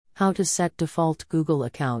How to set default Google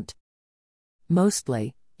account.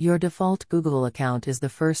 Mostly, your default Google account is the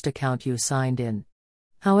first account you signed in.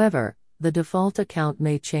 However, the default account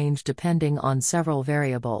may change depending on several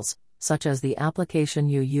variables, such as the application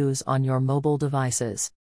you use on your mobile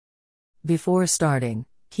devices. Before starting,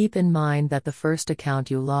 keep in mind that the first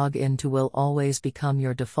account you log into will always become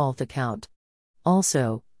your default account.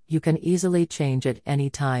 Also, you can easily change it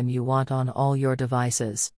anytime you want on all your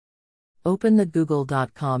devices. Open the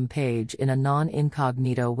google.com page in a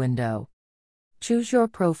non-incognito window. Choose your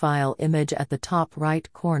profile image at the top right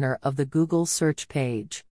corner of the Google search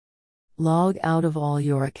page. Log out of all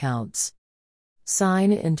your accounts.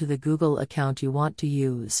 Sign into the Google account you want to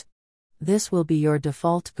use. This will be your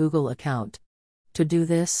default Google account. To do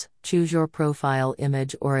this, choose your profile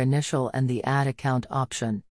image or initial and the Add Account option.